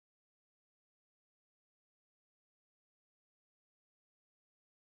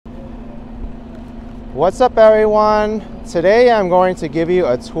What's up, everyone? Today I'm going to give you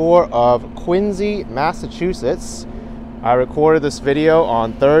a tour of Quincy, Massachusetts. I recorded this video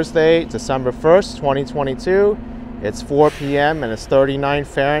on Thursday, December 1st, 2022. It's 4 p.m. and it's 39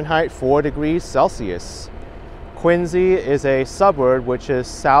 Fahrenheit, 4 degrees Celsius. Quincy is a suburb which is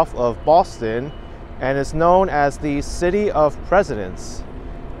south of Boston and is known as the City of Presidents.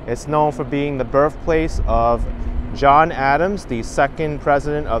 It's known for being the birthplace of John Adams, the second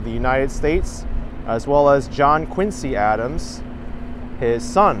president of the United States, as well as John Quincy Adams, his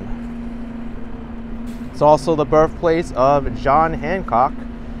son. It's also the birthplace of John Hancock,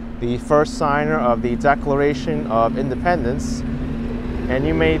 the first signer of the Declaration of Independence. And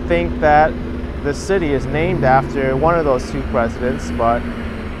you may think that the city is named after one of those two presidents, but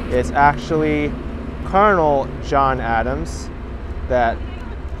it's actually Colonel John Adams that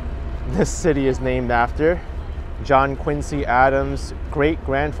this city is named after, John Quincy Adams'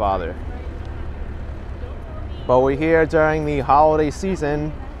 great-grandfather. But we're here during the holiday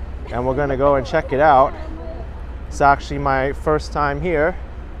season and we're gonna go and check it out. It's actually my first time here.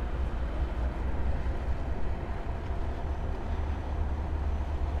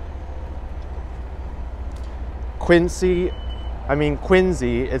 Quincy,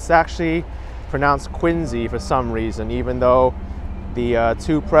 it's actually pronounced Quincy for some reason, even though the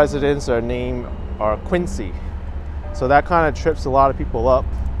two presidents are Quincy. So that kind of trips a lot of people up.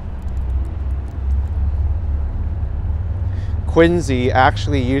 Quincy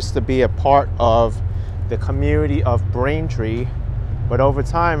actually used to be a part of the community of Braintree, but over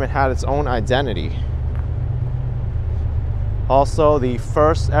time it had its own identity. Also, the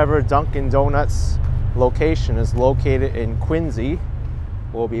first ever Dunkin Donuts location is located in Quincy.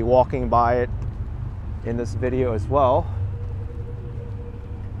 We'll be walking by it in this video as well.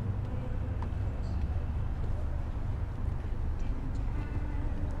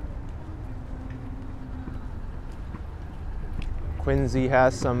 Quincy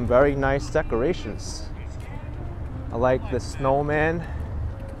has some very nice decorations. I like the snowman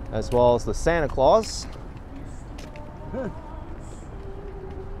as well as the Santa Claus.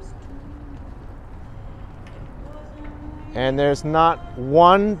 And there's not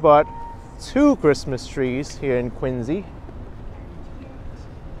one but two Christmas trees here in Quincy.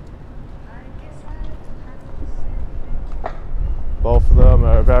 Both of them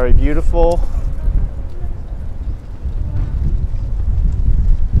are very beautiful.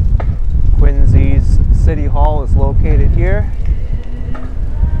 Quincy's City Hall is located here.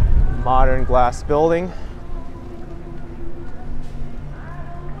 Modern glass building.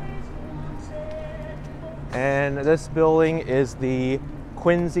 And this building is the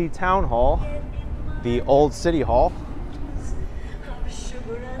Quincy Town Hall, the old City Hall,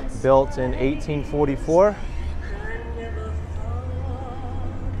 built in 1844.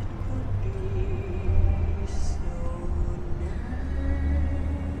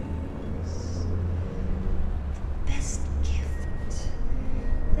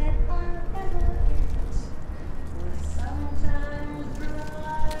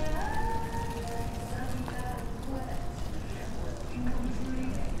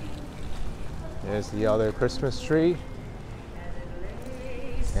 There's the other Christmas tree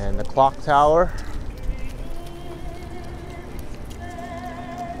and the clock tower.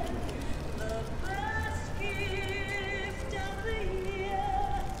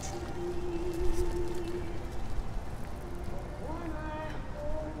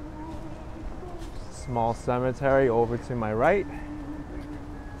 Small cemetery over to my right.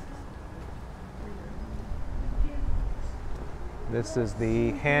 This is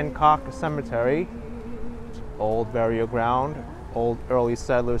the Hancock Cemetery, old burial ground, old early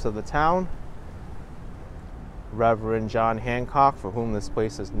settlers of the town. Reverend John Hancock, for whom this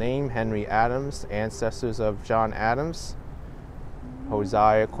place is named, Henry Adams, ancestors of John Adams,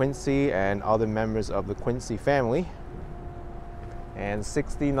 Hosea Quincy, and other members of the Quincy family, and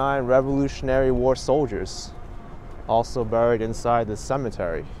 69 Revolutionary War soldiers, also buried inside the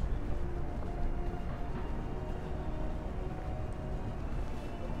cemetery.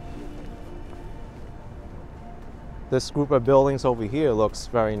 This group of buildings over here looks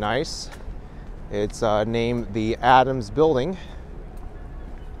very nice. It's named the Adams Building.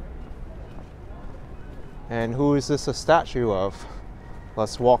 And who is this a statue of?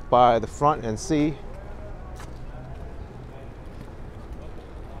 Let's walk by the front and see.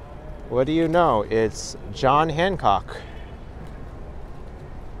 What do you know? It's John Hancock.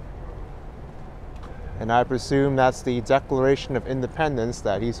 And I presume that's the Declaration of Independence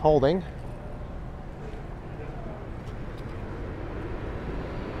that he's holding.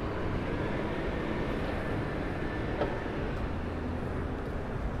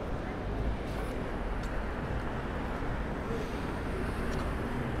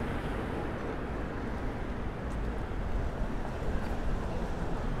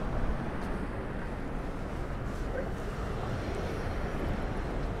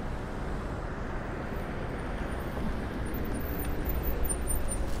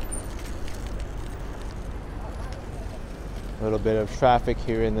 A little bit of traffic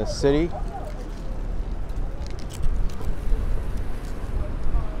here in the city.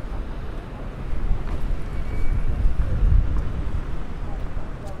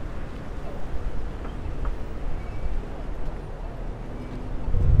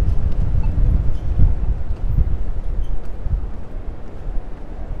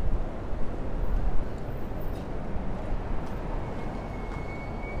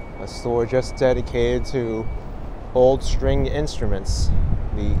 A store just dedicated to old string instruments,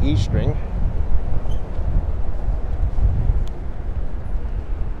 the E string.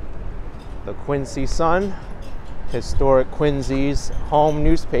 The Quincy Sun, historic Quincy's home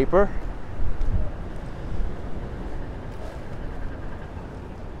newspaper.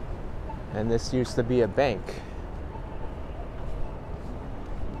 And this used to be a bank.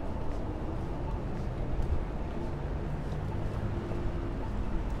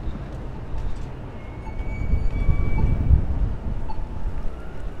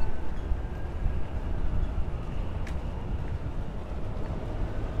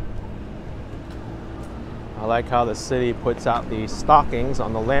 I like how the city puts out these stockings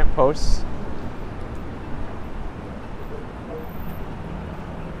on the lampposts.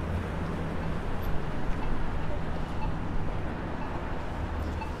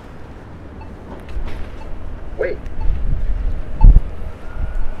 Wait.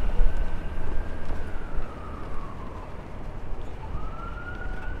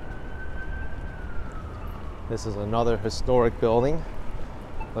 This is another historic building.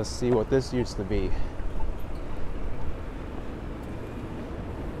 Let's see what this used to be.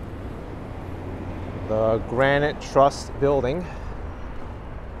 The Granite Trust building,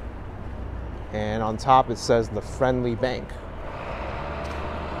 and on top it says the Friendly Bank.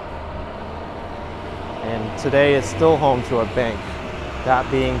 And today it's still home to a bank, that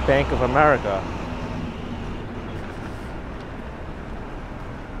being Bank of America.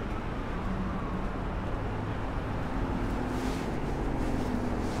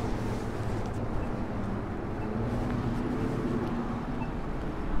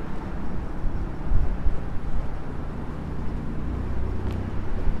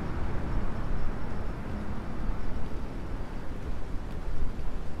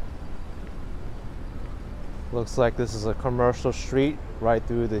 Looks like this is a commercial street right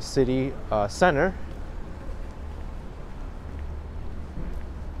through the city center.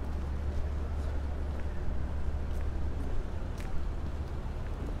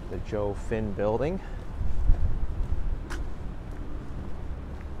 The Joe Finn building.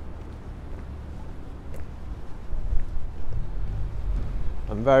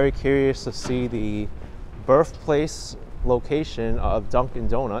 I'm very curious to see the birthplace location of Dunkin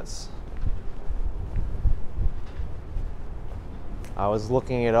Donuts. I was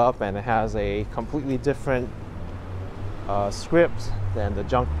looking it up and it has a completely different script than the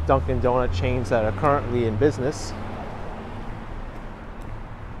Dunkin Donut chains that are currently in business.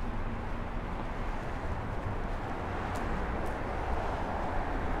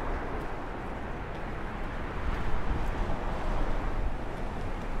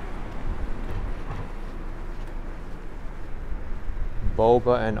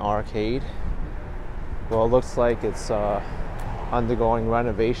 Boba and Arcade. Well, it looks like it's undergoing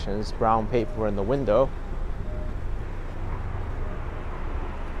renovations. Brown paper in the window.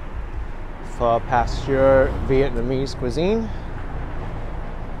 Pho Pasteur Vietnamese cuisine.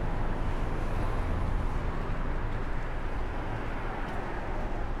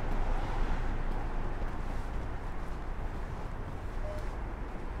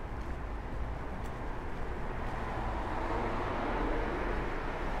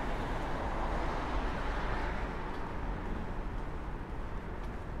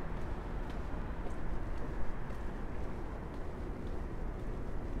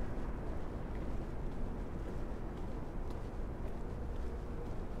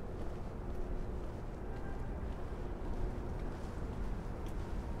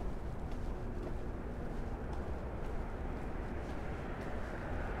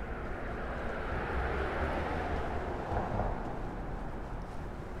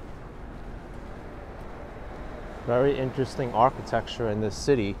 Very interesting architecture in this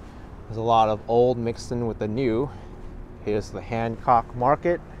city. There's a lot of old mixed in with the new. Here's the Hancock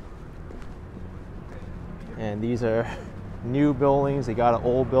Market. And these are new buildings. They got an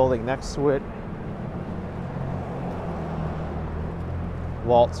old building next to it.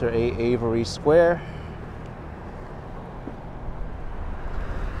 Walter A. Avery Square.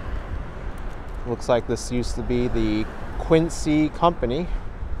 Looks like this used to be the Quincy Company.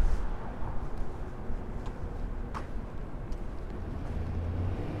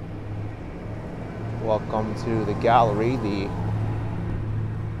 Welcome to the gallery, the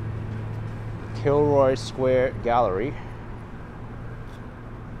Kilroy Square Gallery.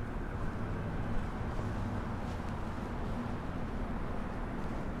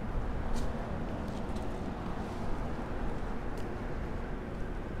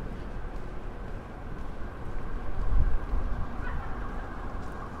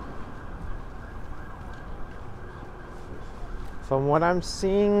 From what I'm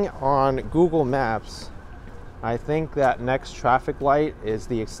seeing on Google Maps, I think that next traffic light is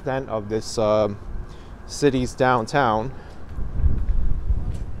the extent of this city's downtown.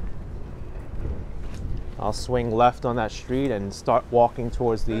 I'll swing left on that street and start walking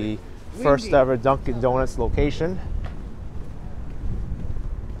towards the first ever Dunkin Donuts location.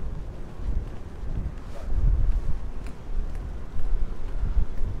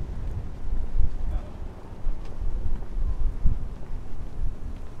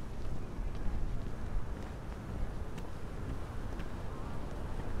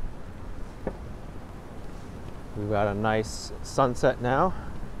 We've got a nice sunset now.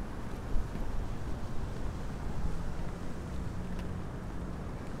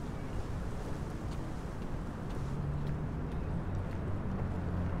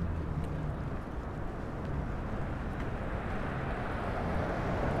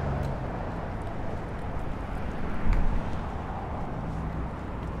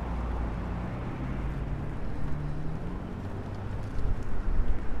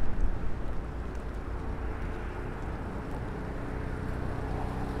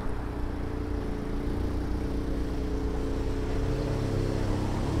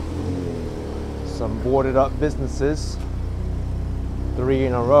 Some boarded up businesses, 3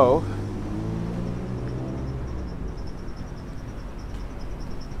 in a row.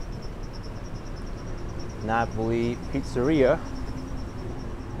 Napoli Pizzeria,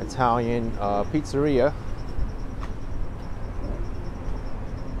 Italian pizzeria.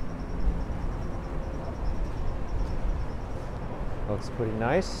 Looks pretty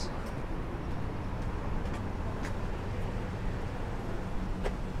nice.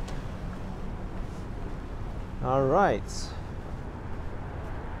 All right,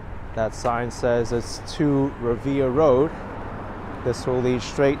 that sign says it's 2 Revere Road. This will lead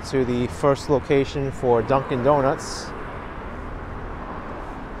straight to the first location for Dunkin Donuts.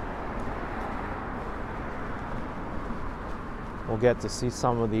 We'll get to see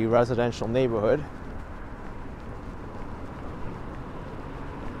some of the residential neighborhood.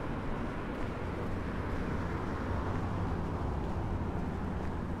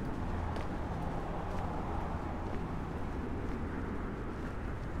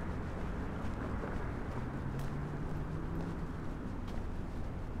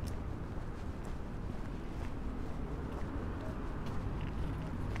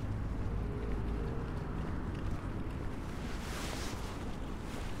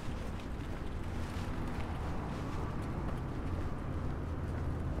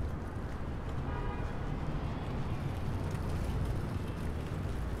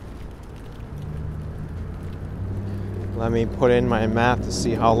 Let me put in my map to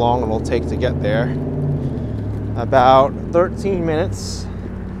see how long it'll take to get there. About 13 minutes.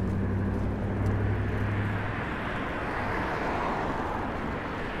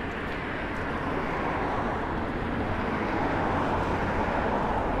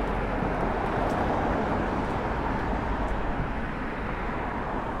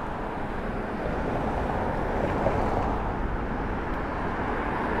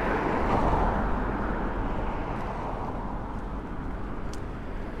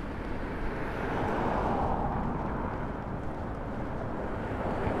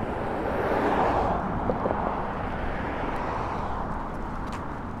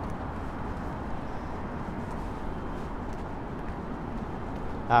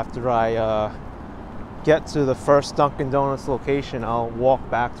 After I get to the first Dunkin Donuts location, I'll walk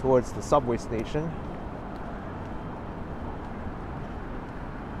back towards the subway station.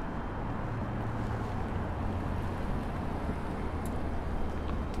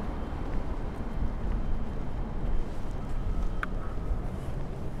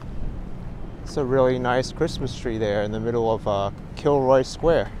 It's a really nice Christmas tree there in the middle of Kilroy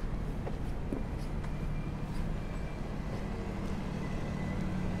Square.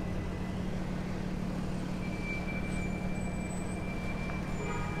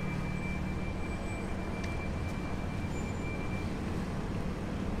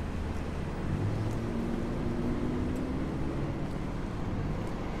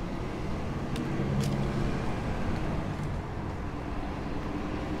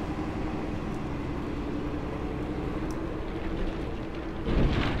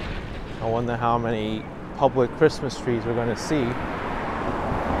 I wonder how many public Christmas trees we're going to see.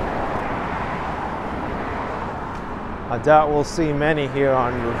 I doubt we'll see many here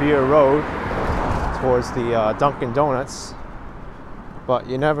on Revere Road towards the Dunkin Donuts, but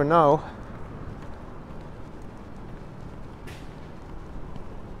you never know.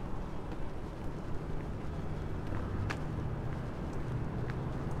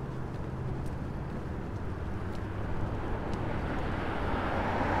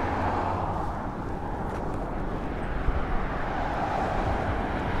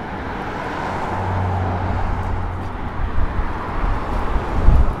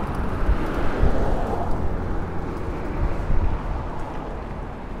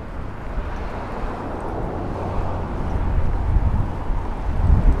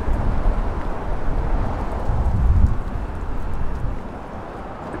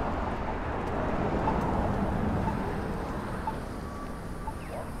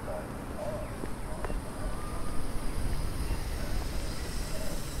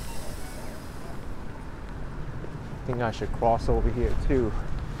 I think I should cross over here too,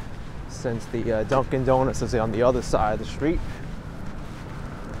 since the Dunkin Donuts is on the other side of the street.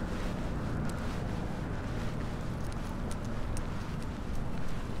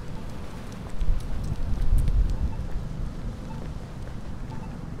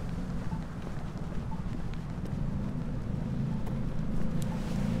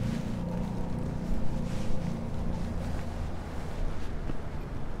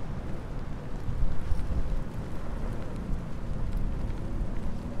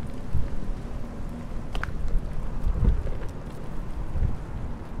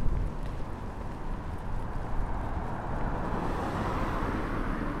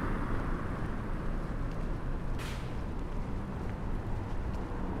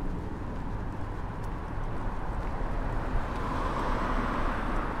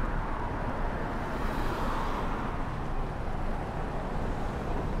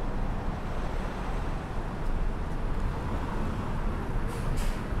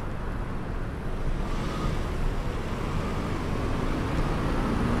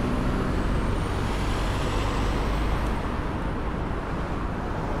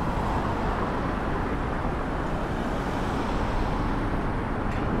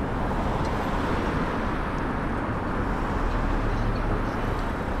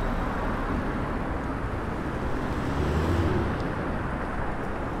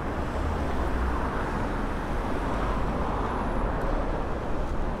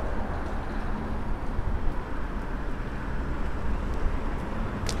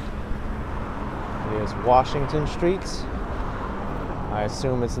 Here's Washington Street. I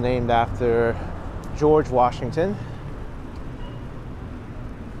assume it's named after George Washington.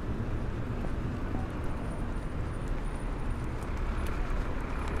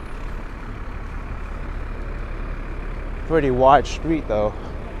 Pretty wide street though.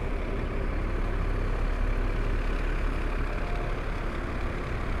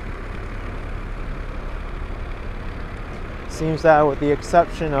 Seems that with the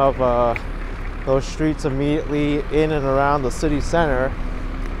exception of those streets immediately in and around the city center,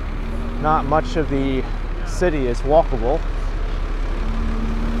 not much of the city is walkable.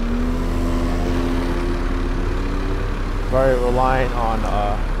 Very reliant on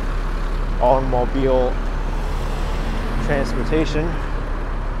automobile transportation.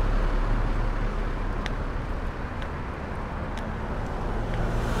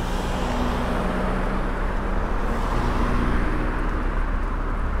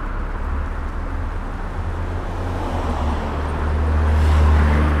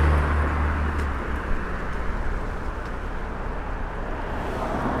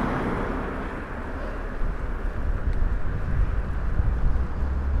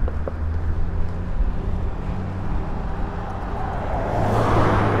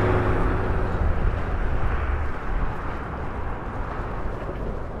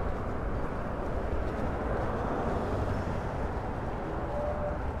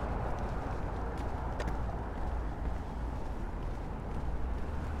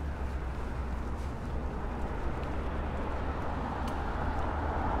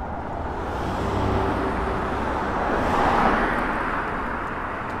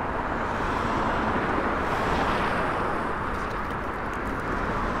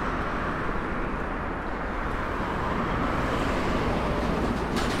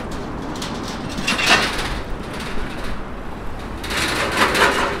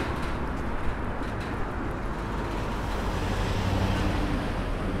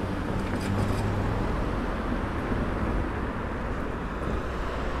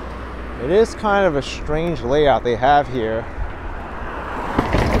 It is kind of a strange layout they have here.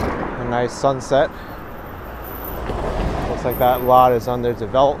 A nice sunset. Looks like that lot is under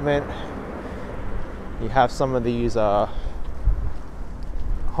development. You have some of these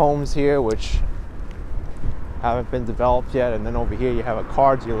homes here which haven't been developed yet, and then over here you have a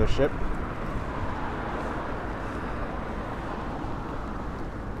car dealership.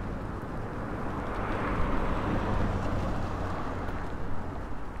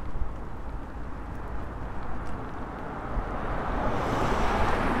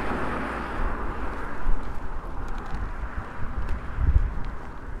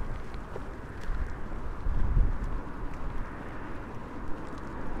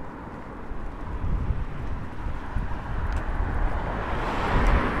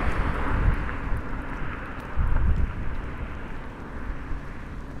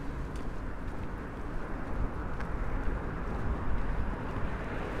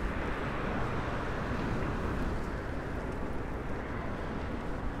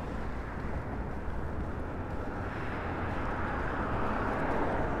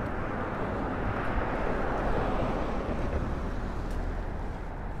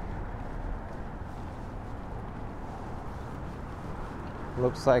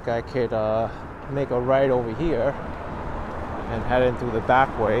 Looks like I could make a right over here and head in through the back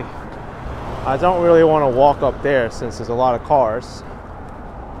way. I don't really want to walk up there since there's a lot of cars.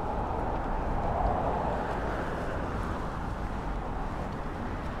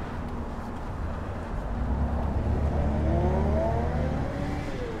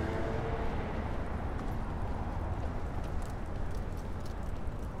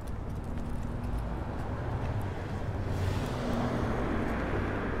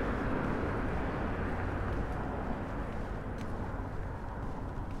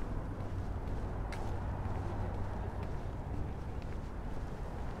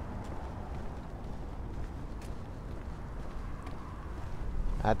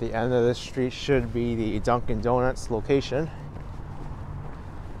 At the end of this street should be the Dunkin Donuts location.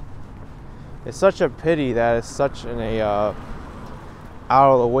 It's such a pity that it's such an out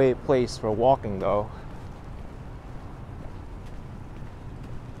of the way place for walking though.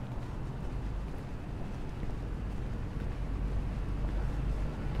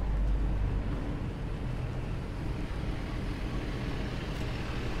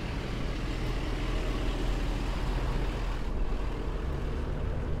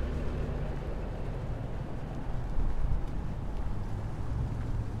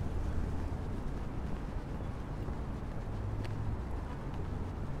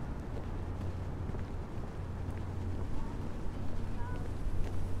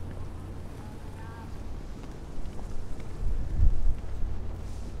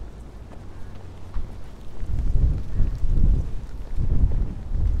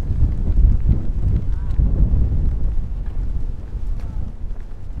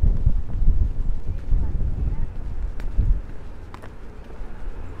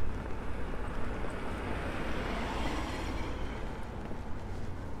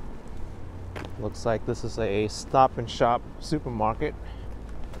 Looks like this is a Stop and Shop supermarket.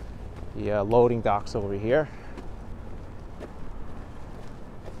 The loading dock's over here.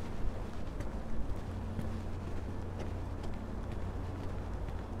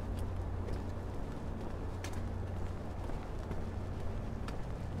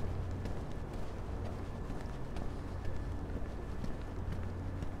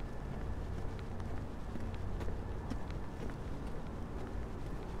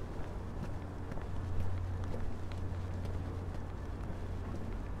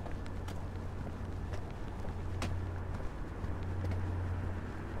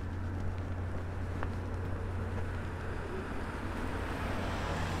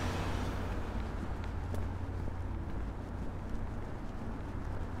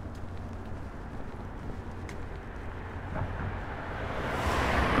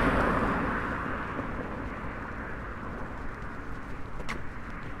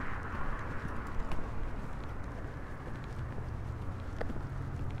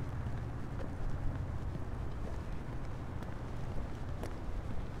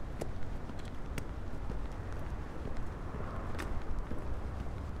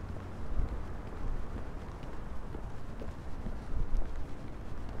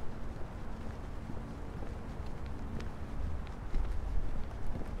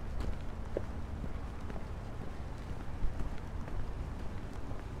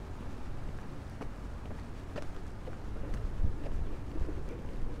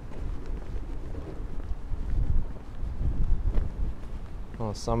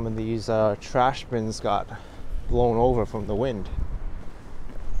 Well, some of these trash bins got blown over from the wind.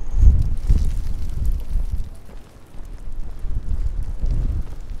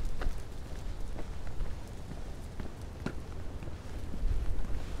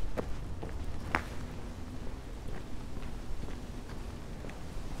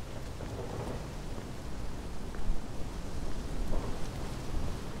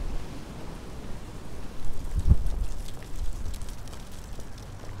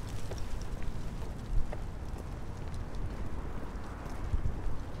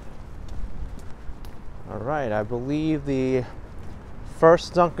 right, I believe the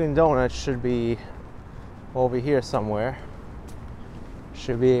first Dunkin Donuts should be over here somewhere.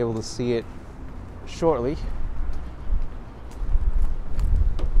 Should be able to see it shortly.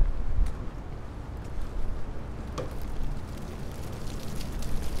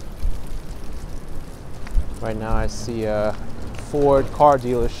 Right now I see a Ford car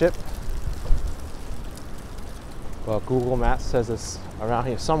dealership, but Google Maps says it's around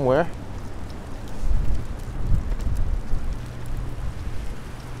here somewhere.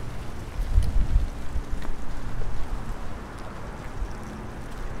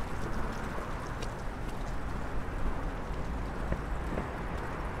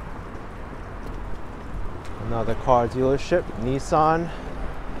 Another car dealership, Nissan.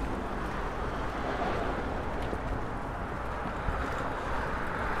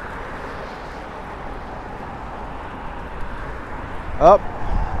 Up.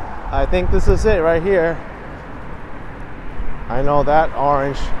 I think this is it right here. I know that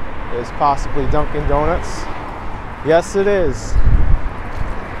orange is possibly Dunkin Donuts. Yes, it is.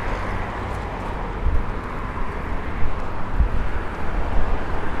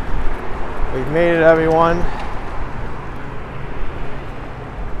 We've made it, everyone.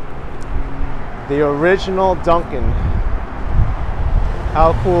 The original Dunkin.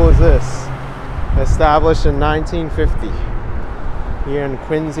 How cool is this? Established in 1950 here in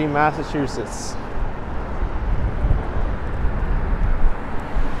Quincy, Massachusetts.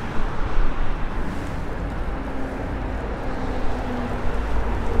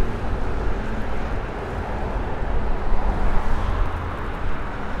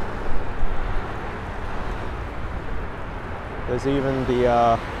 There's even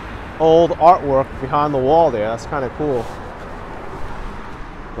the old artwork behind the wall there. That's kind of cool.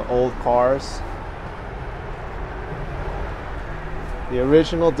 The old cars. The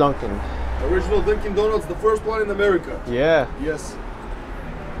original Dunkin. Original Dunkin Donuts, the first one in America. Yeah. Yes.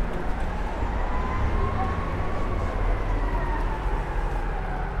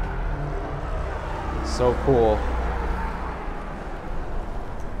 So cool.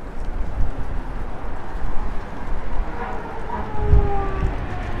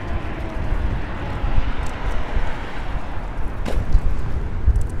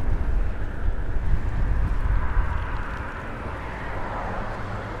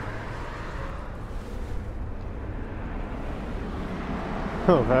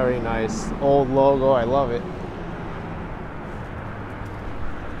 Oh, very nice. Old logo, I love it.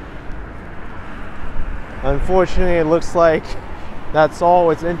 Unfortunately, it looks like that's all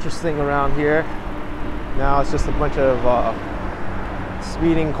what's interesting around here. Now it's just a bunch of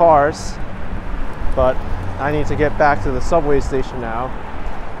speeding cars. But I need to get back to the subway station now.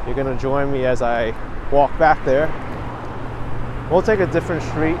 You're gonna join me as I walk back there. We'll take a different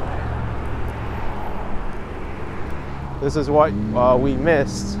street. This is what we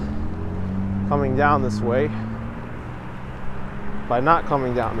missed coming down this way. By not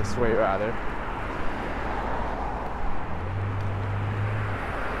coming down this way, rather.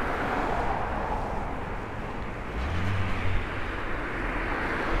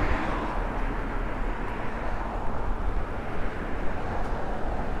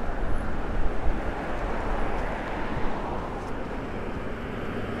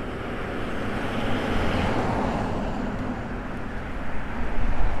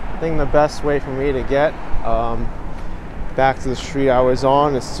 I think the best way for me to get back to the street I was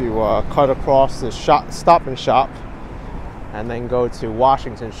on is to cut across the Stop and Shop and then go to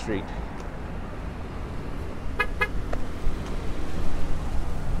Washington Street.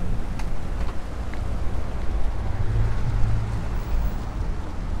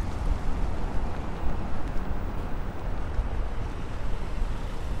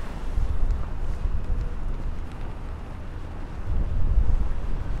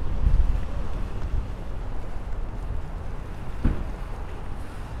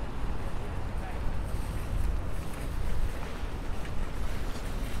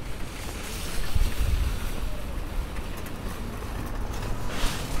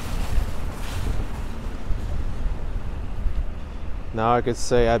 Now I could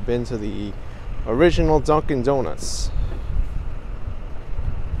say I've been to the original Dunkin Donuts.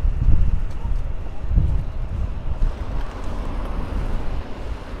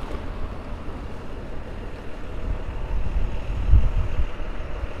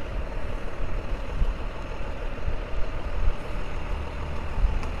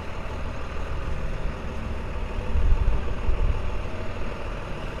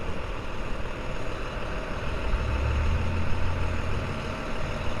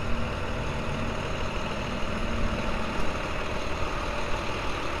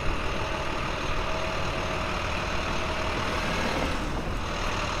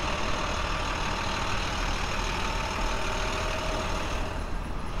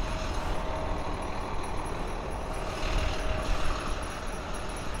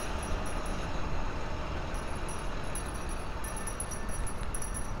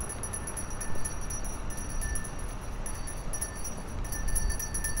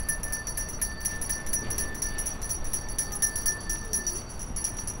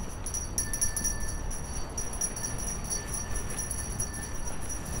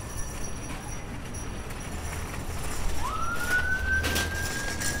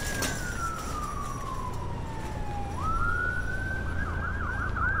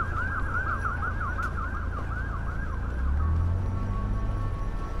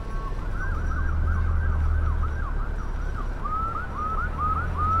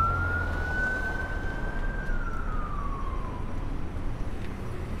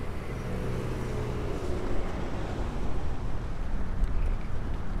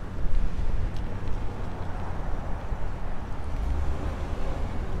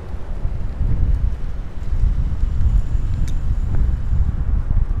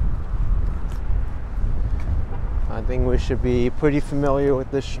 think we should be pretty familiar with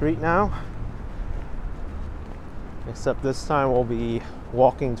this street now. Except this time we'll be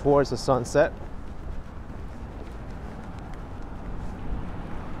walking towards the sunset.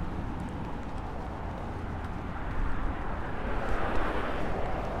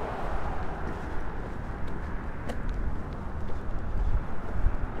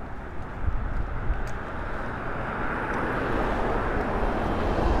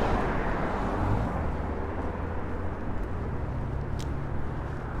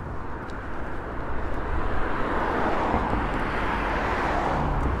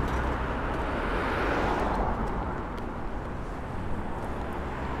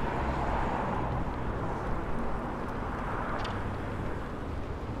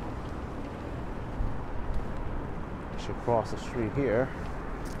 Should cross the street here.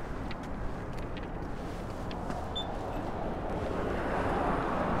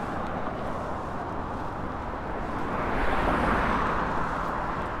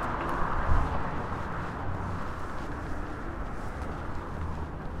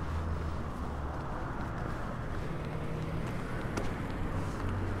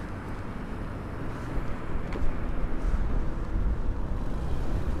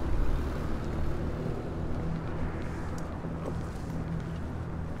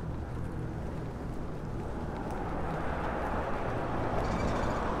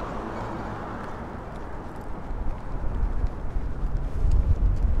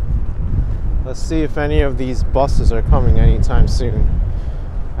 Let's see if any of these buses are coming anytime soon.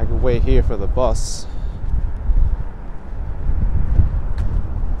 I could wait here for the bus.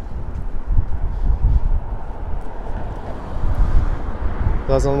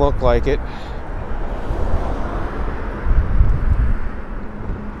 Doesn't look like it.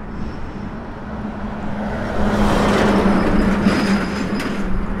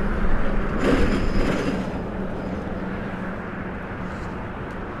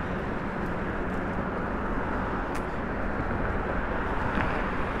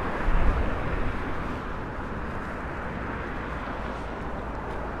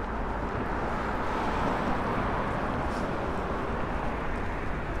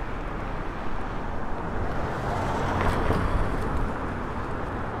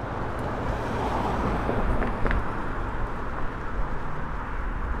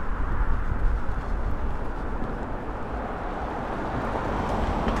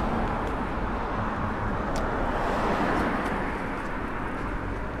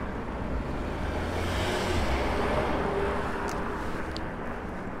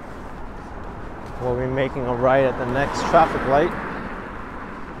 We'll be making a right at the next traffic light,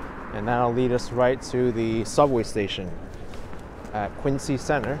 and that'll lead us right to the subway station at Quincy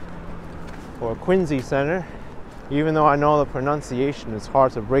Center, or Quincy Center. Even though I know the pronunciation, it's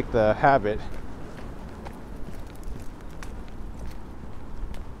hard to break the habit.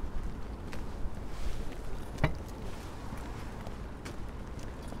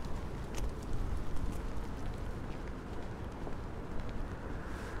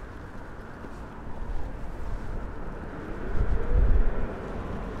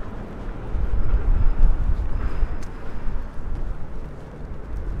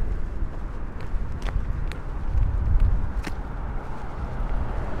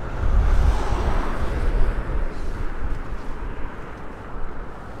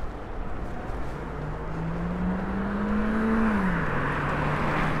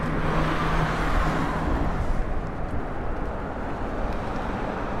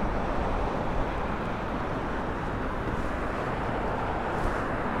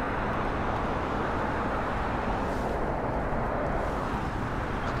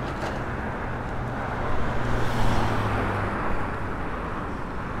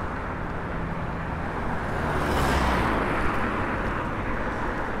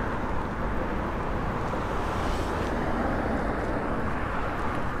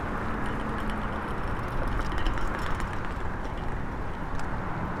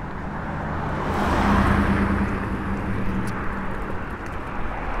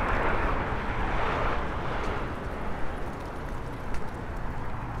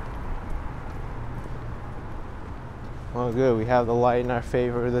 Well, good, we have the light in our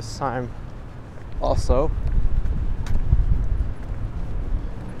favor this time also.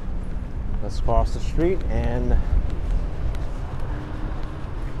 Let's cross the street and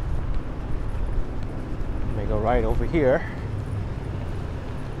make a right over here.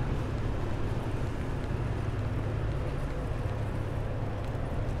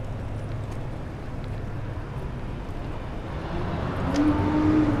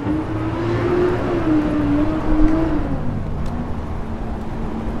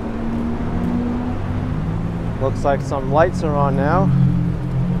 Looks like some lights are on now.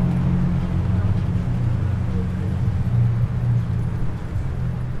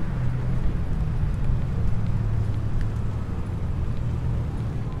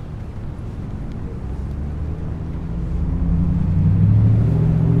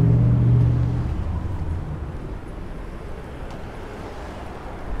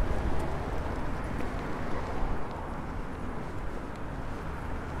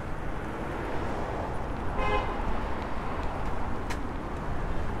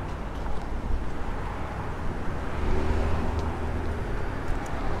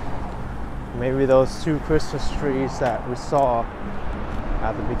 Maybe those two Christmas trees that we saw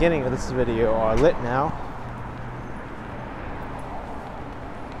at the beginning of this video are lit now.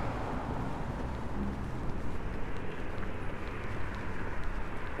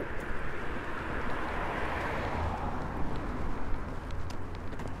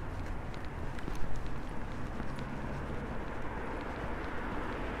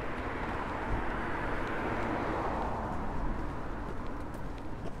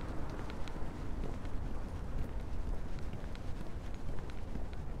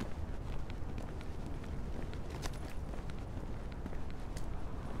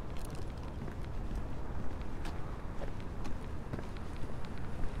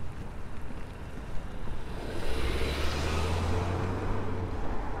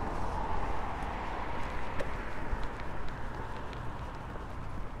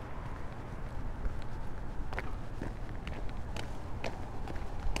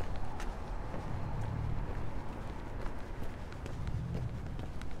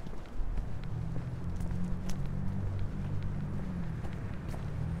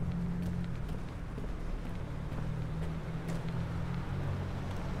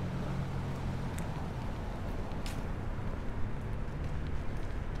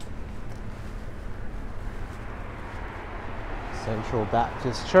 Central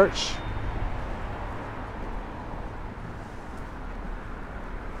Baptist Church.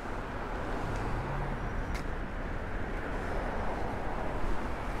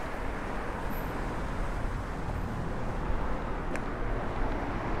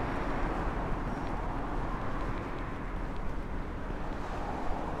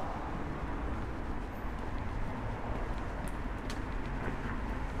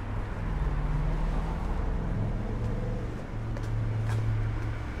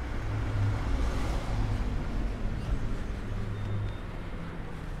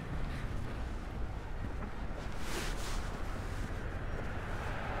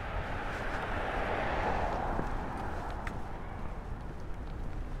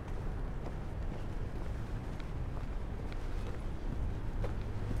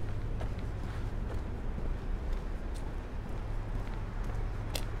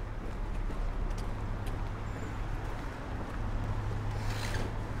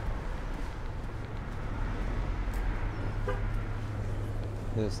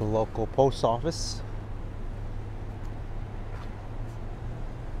 There's the local post office.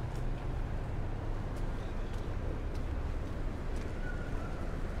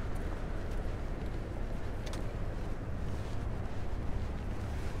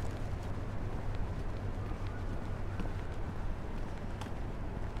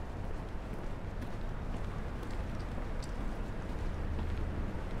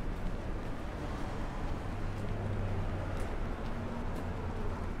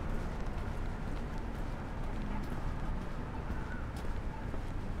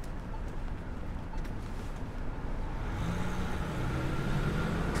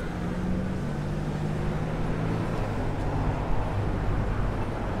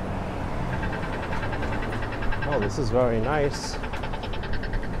 Oh, this is very nice.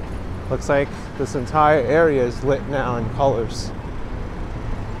 Looks like this entire area is lit now in colors.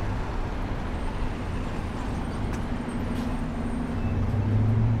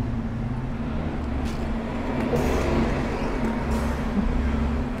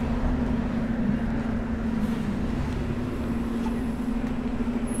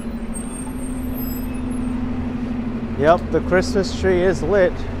 Yep, the Christmas tree is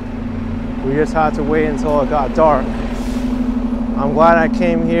lit. We just had to wait until it got dark. I'm glad I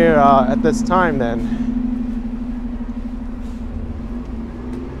came here at this time then.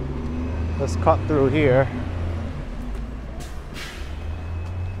 Let's cut through here.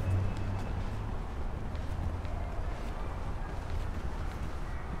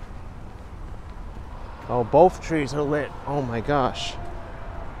 Oh, both trees are lit. Oh my gosh.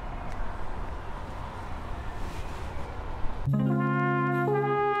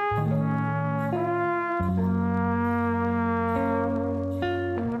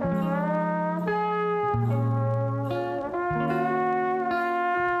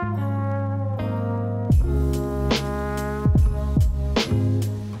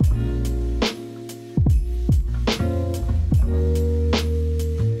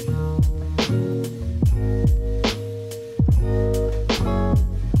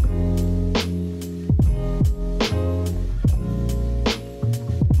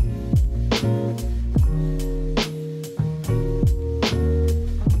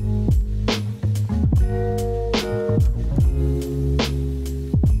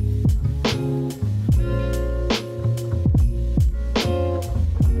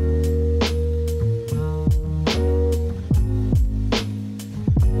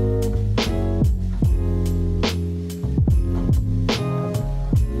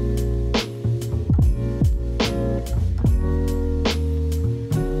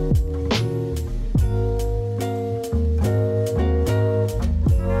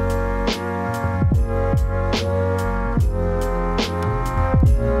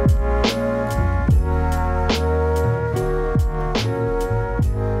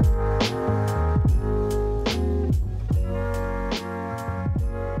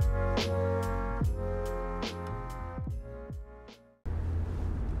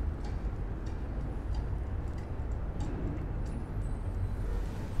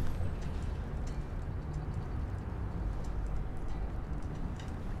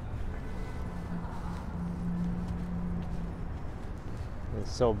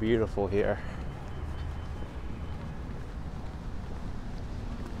 It's so beautiful here.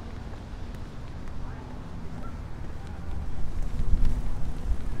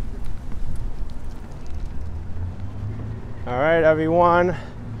 All right, everyone,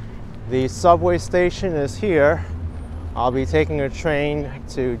 the subway station is here. I'll be taking a train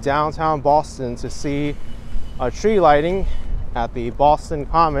to downtown Boston to see a tree lighting at the Boston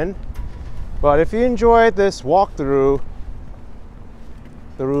Common. But if you enjoyed this walkthrough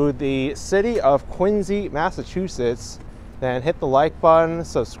through the city of Quincy, Massachusetts, then hit the like button,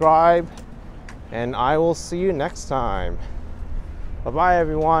 subscribe, and I will see you next time. Bye-bye,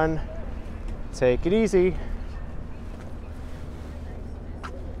 everyone. Take it easy.